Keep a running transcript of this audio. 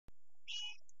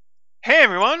Hey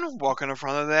everyone, welcome to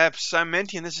Front of the Eps. I'm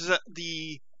Minty, and this is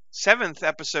the 7th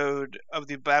episode of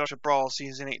the Battleship Brawl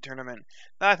Season 8 tournament.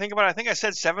 Now I think about it, I think I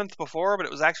said 7th before, but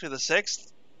it was actually the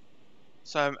 6th.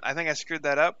 So I think I screwed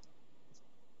that up.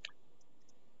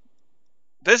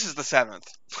 This is the 7th.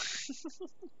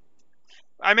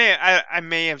 I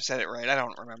may have said it right, I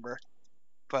don't remember.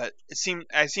 But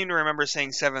I seem to remember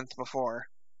saying 7th before.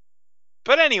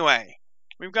 But anyway,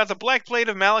 we've got the Black Blade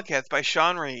of Malekith by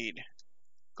Sean Reed,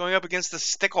 going up against the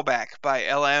Stickleback by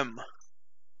LM.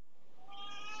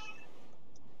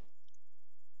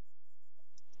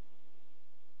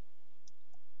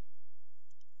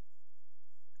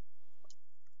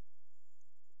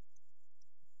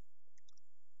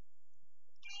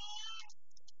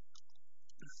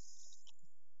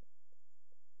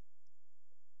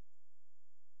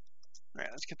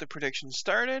 Alright, let's get the predictions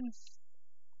started.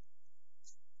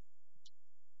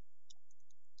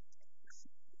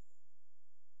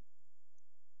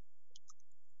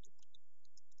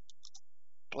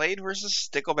 Blade versus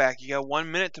Stickleback. You got 1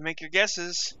 minute to make your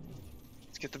guesses.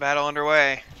 Let's get the battle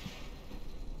underway.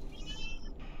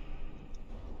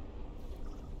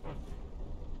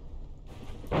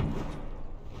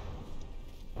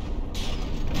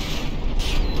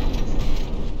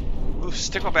 Ooh,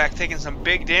 Stickleback taking some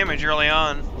big damage early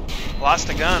on. Lost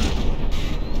a gun.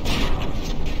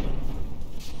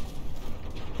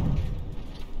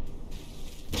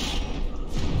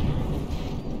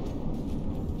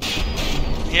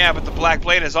 Yeah, but the Black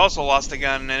Blade has also lost a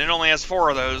gun, and it only has 4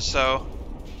 of those, so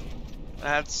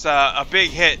that's a big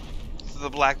hit to the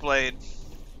Black Blade.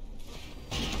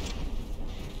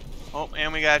 Oh,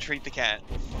 and we gotta treat the cat.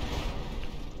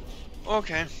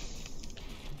 Okay.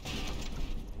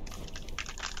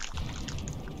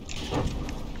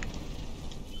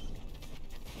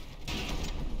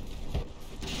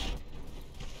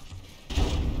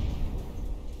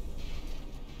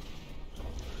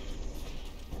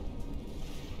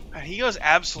 He goes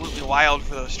absolutely wild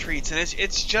for those treats, and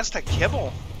it's just a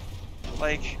kibble.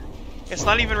 Like, it's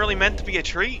not even really meant to be a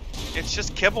treat. It's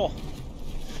just kibble.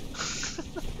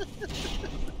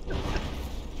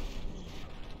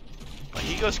 But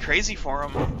he goes crazy for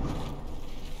him.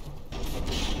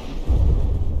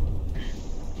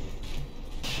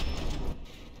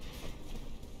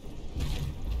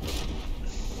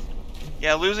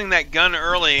 Yeah, losing that gun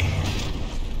early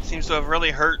seems to have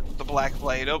really hurt the Black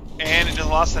Blade. Oh, and it just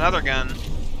lost another gun.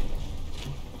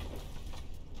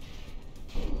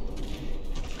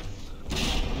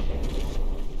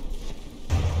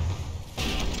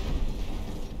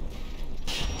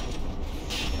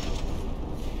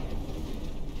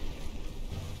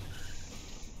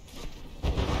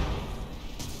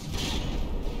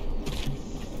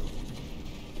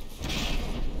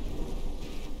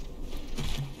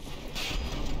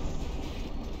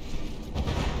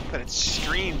 But it's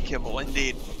extreme kibble,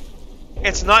 indeed.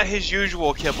 It's not his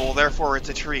usual kibble, therefore it's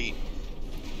a treat.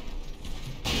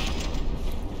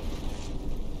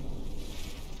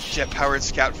 Jet-powered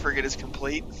scout frigate is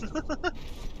complete.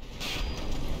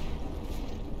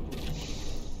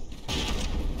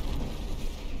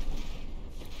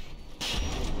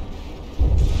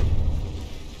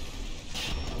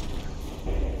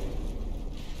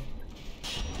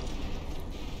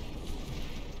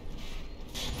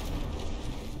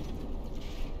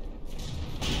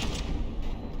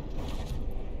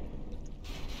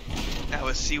 That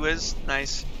was S8EX7.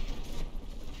 Nice.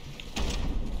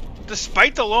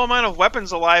 Despite the low amount of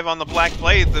weapons alive on the Black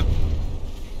Blade,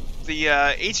 the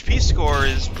HP score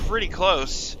is pretty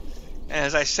close. And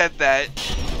as I said that,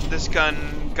 this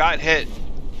gun got hit.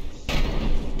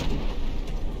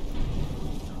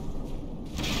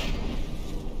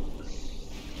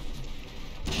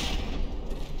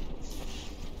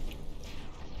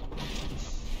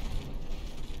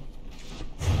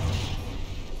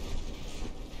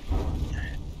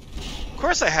 Of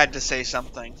course I had to say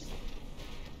something.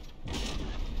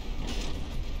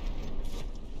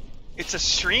 It's a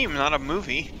stream, not a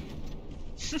movie.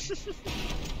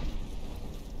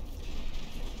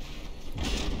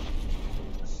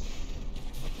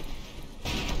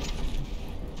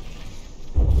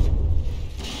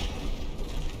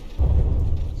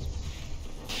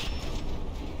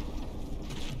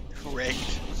 Rigged.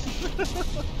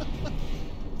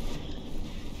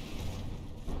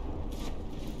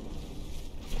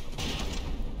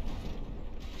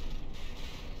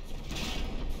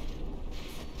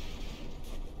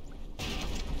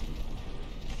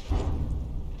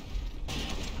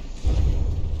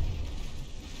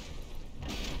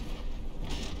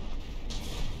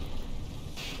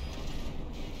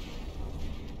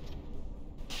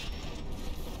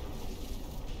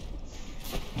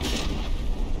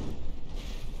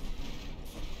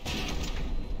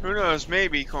 Who knows?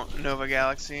 Maybe Nova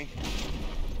Galaxy.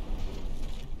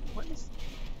 What is...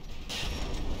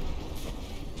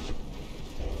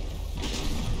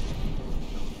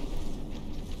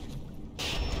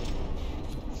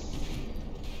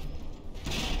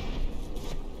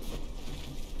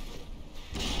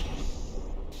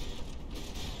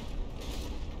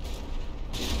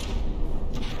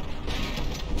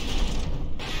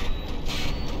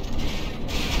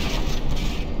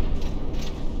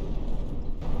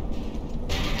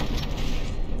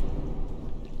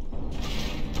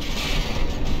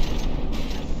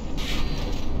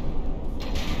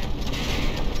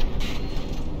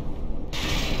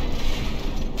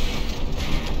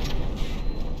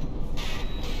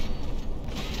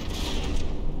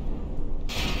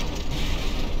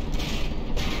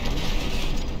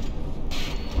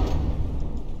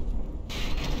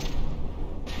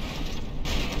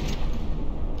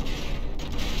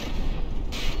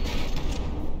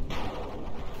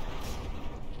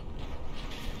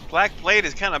 Black Blade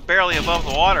is kind of barely above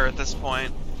the water at this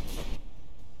point.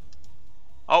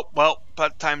 Oh, well,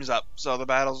 but time's up. So the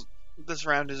battle's... this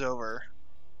round is over.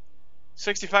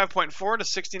 65.4 to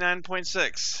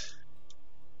 69.6.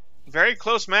 Very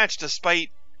close match despite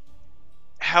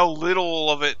how little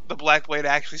of it the Black Blade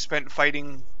actually spent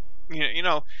fighting, you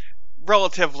know,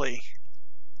 relatively.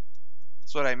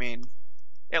 That's what I mean.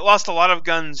 It lost a lot of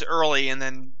guns early, and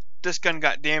then this gun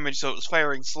got damaged, so it was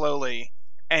firing slowly.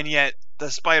 And yet,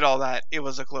 despite all that, it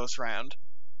was a close round.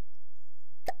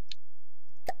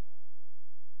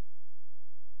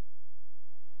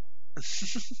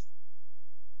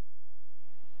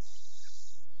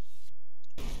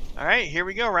 Alright, here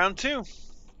we go, round 2.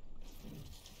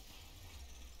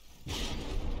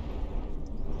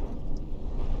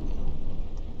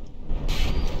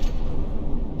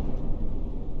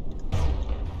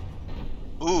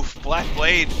 Oof, Black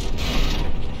Blade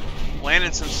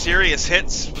landed some serious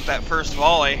hits with that first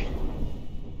volley.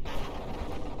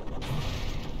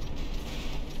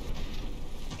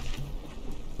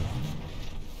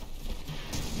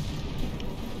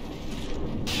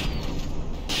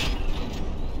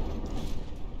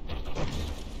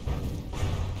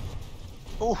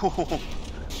 Ooh,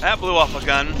 that blew off a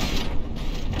gun.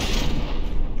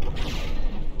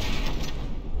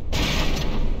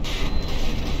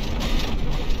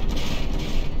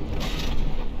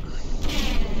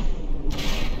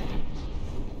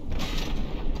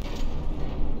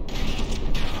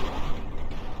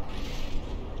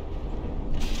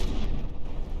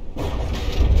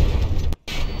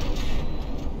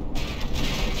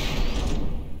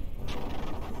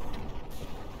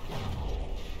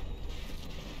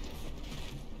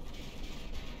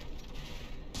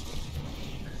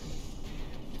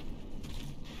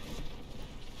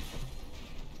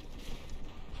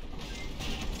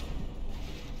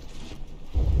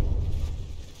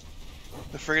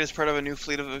 The frigate is part of a new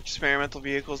fleet of experimental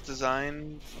vehicles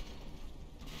designed,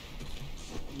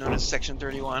 known as Section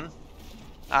 31.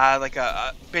 Like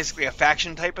basically a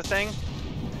faction type of thing.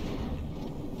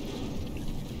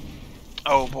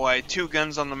 Oh boy, 2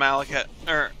 guns on the Malacheth,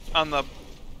 or on the,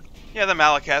 yeah, the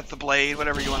Malacheth, the blade,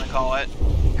 whatever you want to call it,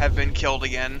 have been killed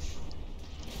again.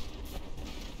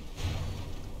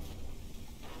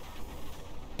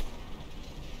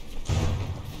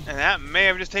 And that may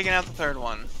have just taken out the 3rd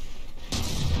one.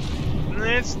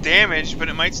 It's damaged, but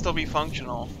it might still be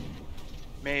functional.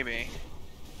 Maybe.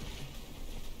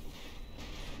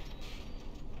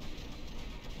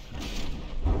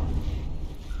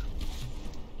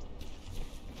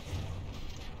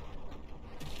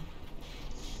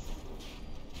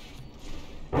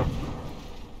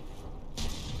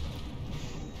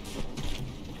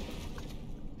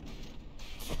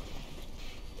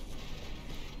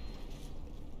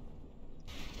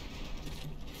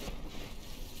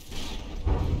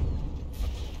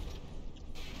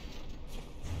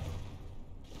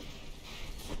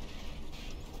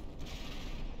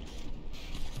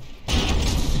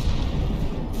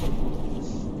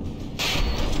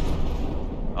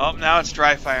 Oh, now it's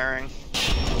dry firing.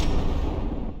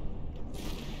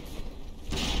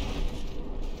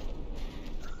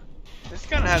 This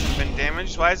gun hasn't been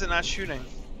damaged. Why is it not shooting?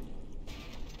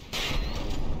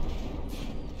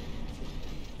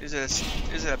 Is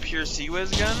it a pure Sea-Wiz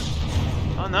gun?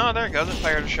 Oh no, there it goes. It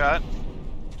fired a shot.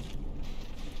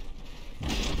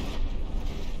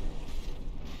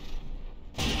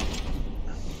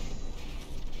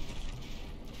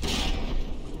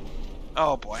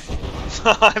 Oh boy.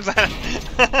 I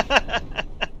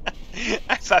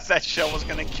thought that shell was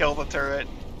gonna kill the turret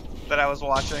that I was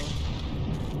watching.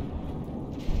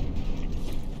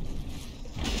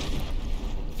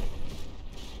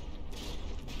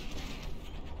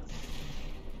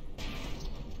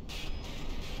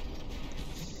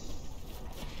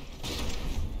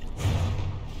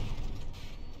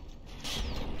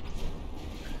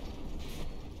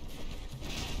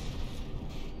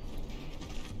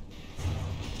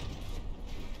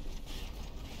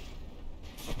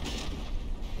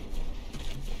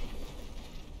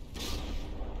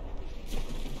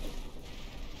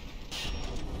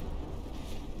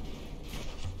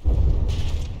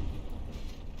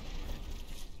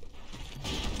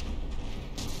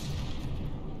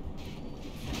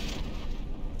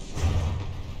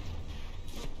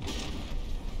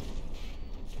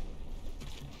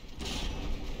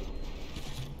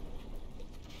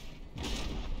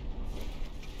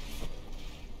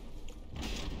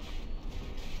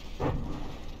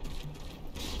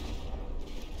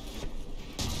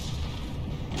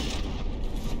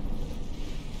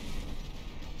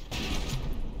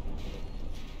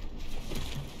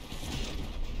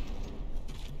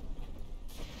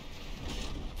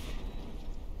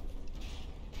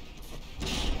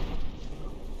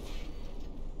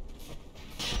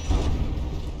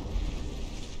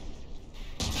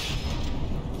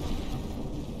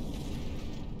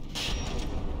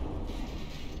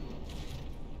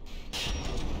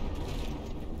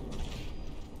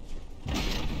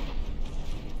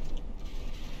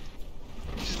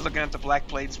 Looking at the Black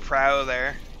Blade's prow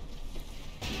there.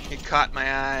 It caught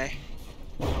my eye.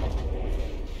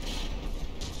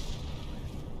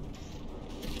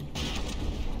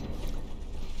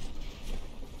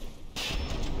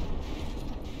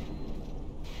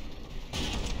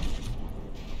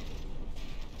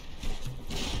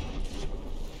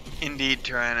 Indeed,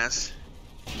 Tyrannus.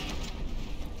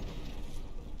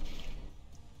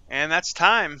 And that's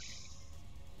time.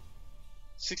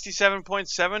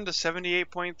 67.7 to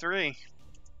 78.3.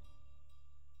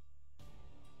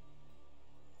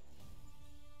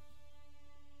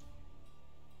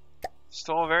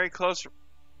 Still very close.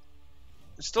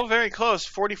 Still very close.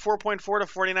 44.4 to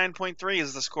 49.3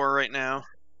 is the score right now.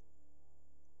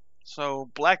 So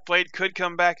Black Blade could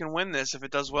come back and win this if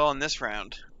it does well in this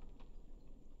round.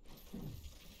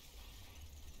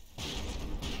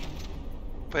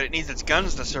 But it needs its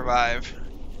guns to survive.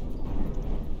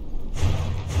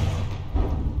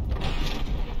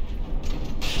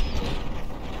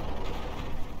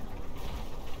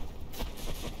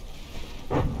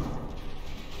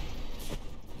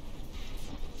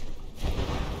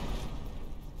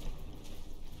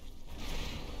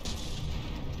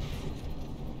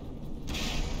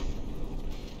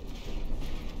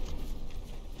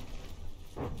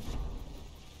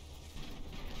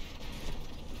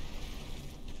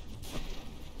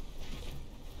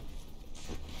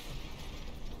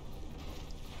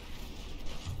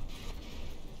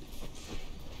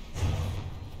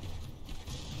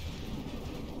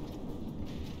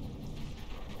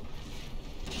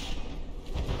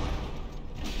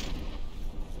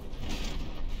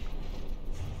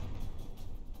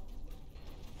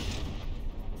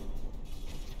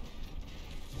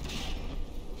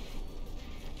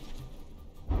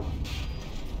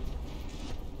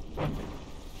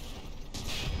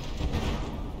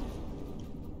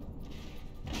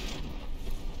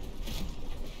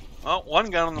 Oh, one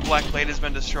gun on the Black Blade has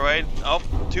been destroyed. Oh,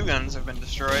 two guns have been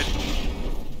destroyed.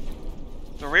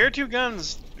 The rear two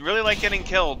guns really like getting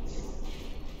killed.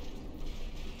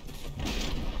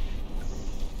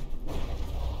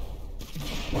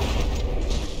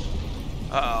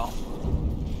 Uh-oh.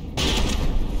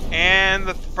 And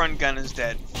the front gun is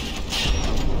dead.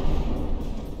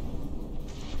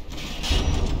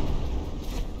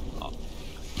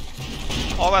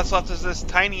 All that's left is this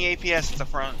tiny APS at the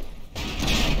front.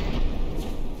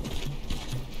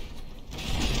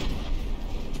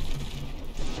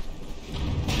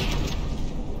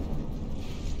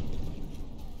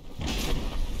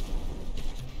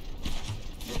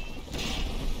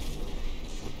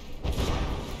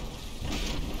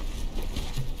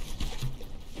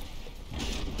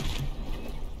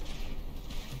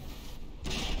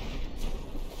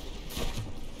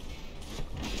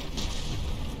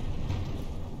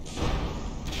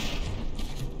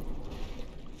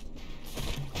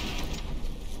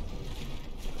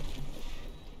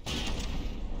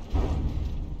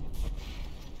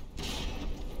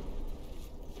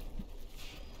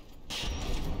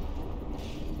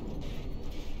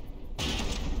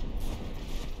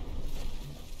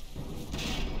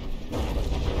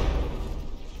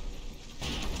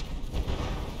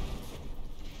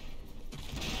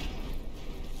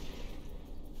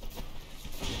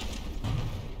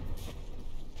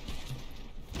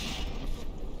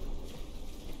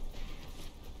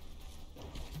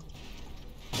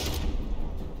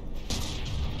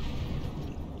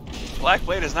 Black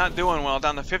Blade is not doing well,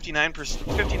 down to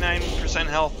 59%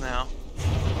 health now.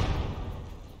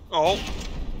 Oh,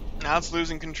 now it's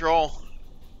losing control.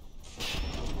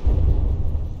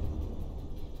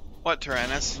 What,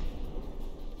 Tyrannus?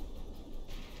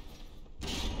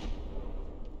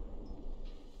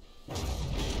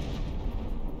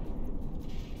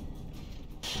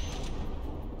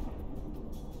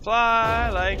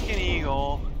 Fly like an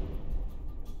eagle.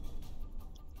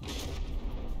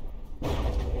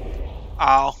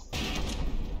 Ow.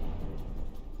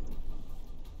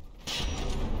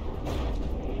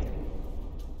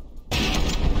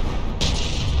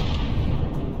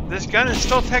 This gun is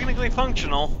still technically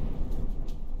functional.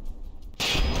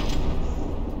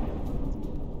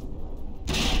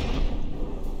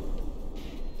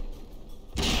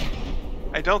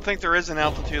 I don't think there is an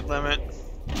altitude limit.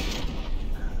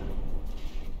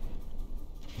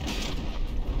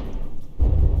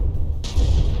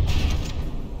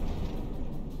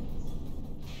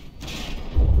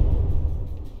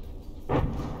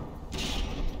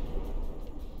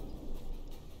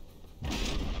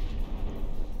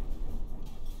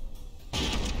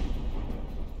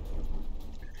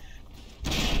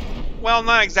 Well,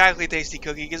 not exactly, Tasty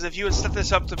Cookie, because if you had set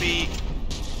this up to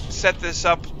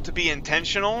be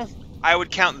intentional, I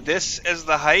would count this as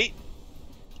the height,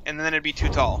 and then it'd be too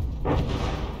tall.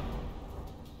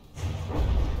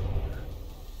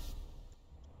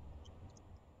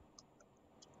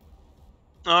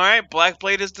 Alright, Black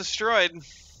Blade is destroyed.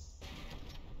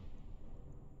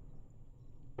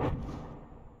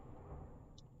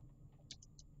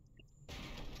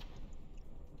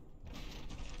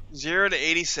 Zero to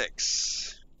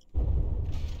 86.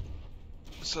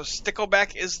 So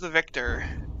Stickleback is the victor.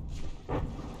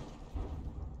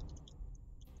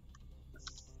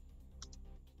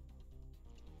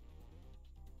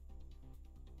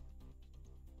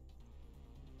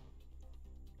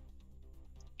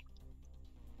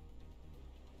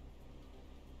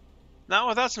 Not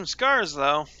without some scars,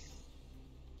 though.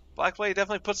 Black Blade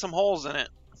definitely put some holes in it.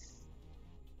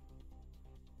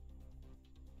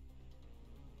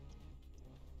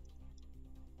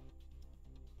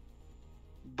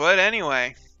 But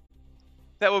anyway,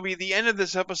 that will be the end of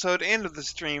this episode and of the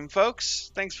stream,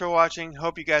 folks. Thanks for watching.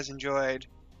 Hope you guys enjoyed,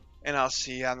 and I'll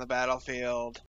see you on the battlefield.